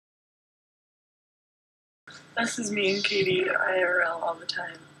This is me and Katie IRL all the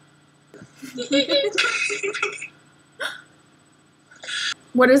time.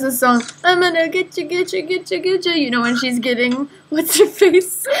 What is the song? I'm gonna get you, get you, get you, get you. You know when she's getting what's her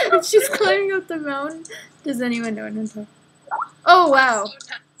face and she's climbing up the mountain. Does anyone know what I'm talking? Oh wow,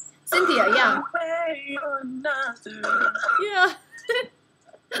 Cynthia, yeah, yeah.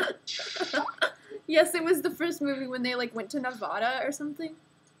 Yes, it was the first movie when they like went to Nevada or something.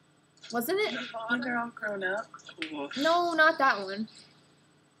 Wasn't it? When they're all grown up. No, not that one.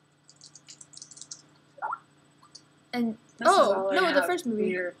 And This is oh all I no, the have first movie.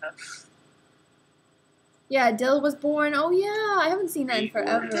 weird. Yeah, Dill was born. Oh yeah, I haven't seen that in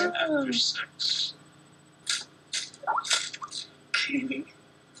forever. After sex. Katie.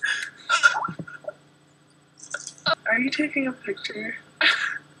 Are you taking a picture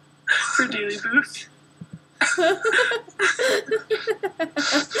for Daily Booth?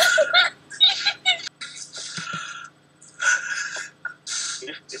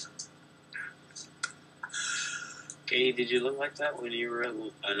 Katie, did you look like that when you were a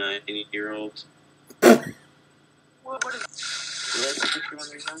 9-year-old? What is Was that the picture when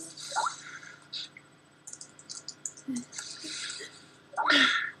you were younger?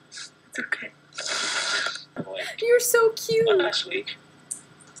 It's okay. Like, You're so cute. last week.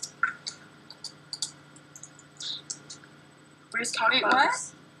 Where's Talk Wait,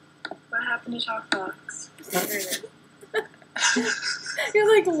 Box? What happened to Talk Box?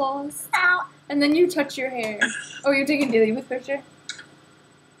 You're like lost. Ow. And then you touch your hair. Oh, you're taking Dilly with picture?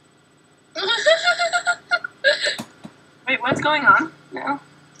 Wait, what's going on now?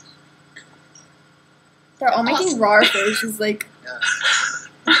 They're all making raw faces, like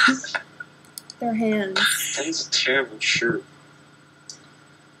their hands. That is a terrible shirt.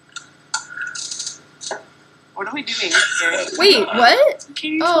 What are we doing? Wait, what?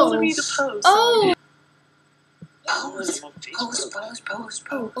 Katie Oh. told me to post. Oh! Pose, pose, pose, pose, pose.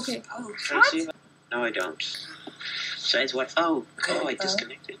 Oh, okay. Pose. Can I see that? No, I don't. Besides what? Oh, oh, I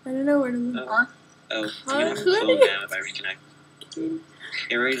disconnected. I don't know where to look. Oh, you Huh? have a phone now if I reconnect.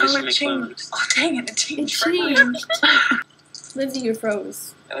 It already Oh, it disconnect phone. changed. Oh, dang it, it It changed. changed. Lindsay, you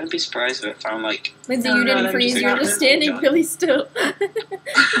froze. I wouldn't be surprised if I found like Lindsay, No, you no, didn't I'm freeze. just You were not just standing moving. really still.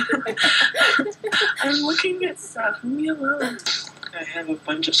 I'm looking at stuff. Leave me alone. I have a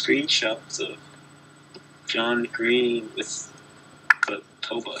bunch of screenshots of John Green with the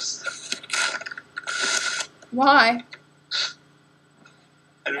tour bus. Why?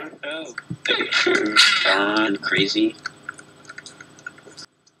 I don't know. John crazy.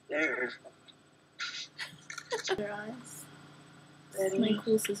 There. Scissor eyes. My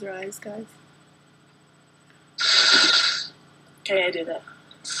cool scissor eyes, guys. Okay, I did it.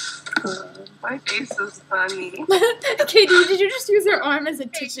 My face is funny. Katie, did you just use your arm as a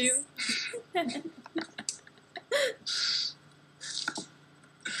tissue?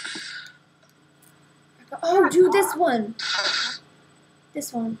 Oh, do this one.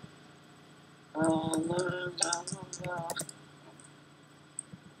 This one.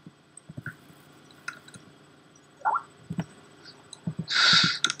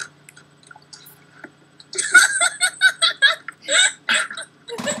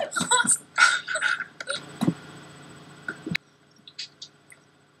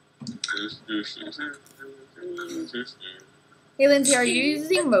 Hey, Lindsay, are you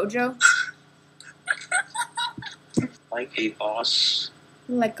using Mojo? Like a boss.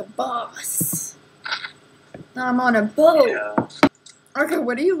 Like a boss. I'm on a boat. Yeah. Arca,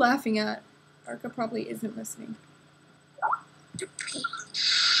 what are you laughing at? Arca probably isn't listening.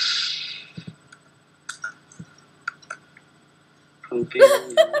 Hoping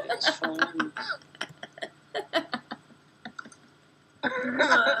it's fun.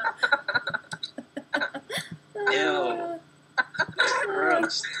 Ew.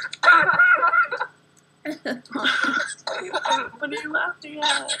 Gross. What are you laughing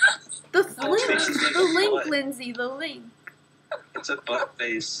at? The link, Lindsay, the link. It's a butt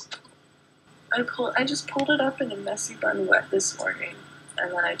face. I just pulled it up in a messy bun wet this morning,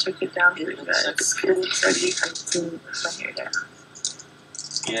 and then I took it down for you guys. It looks ready to with my hair down.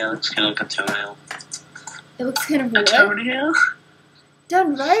 Yeah, it looks kind of like a toenail. It looks kind of A what? toenail?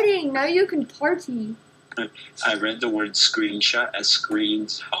 Done writing. Now you can party. I read the word screenshot as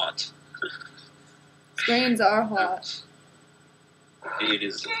screens hot. Screens are hot. It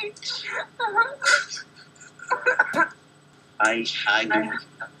is. I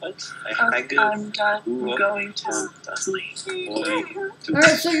what? I I'm done Ooh, going to sleep.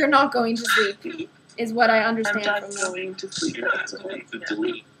 Alright, so you're not going to sleep, is what I I'm understand done from that. going to sleep. You're not That's what going to I-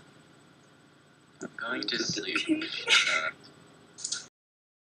 delete. I'm going to sleep.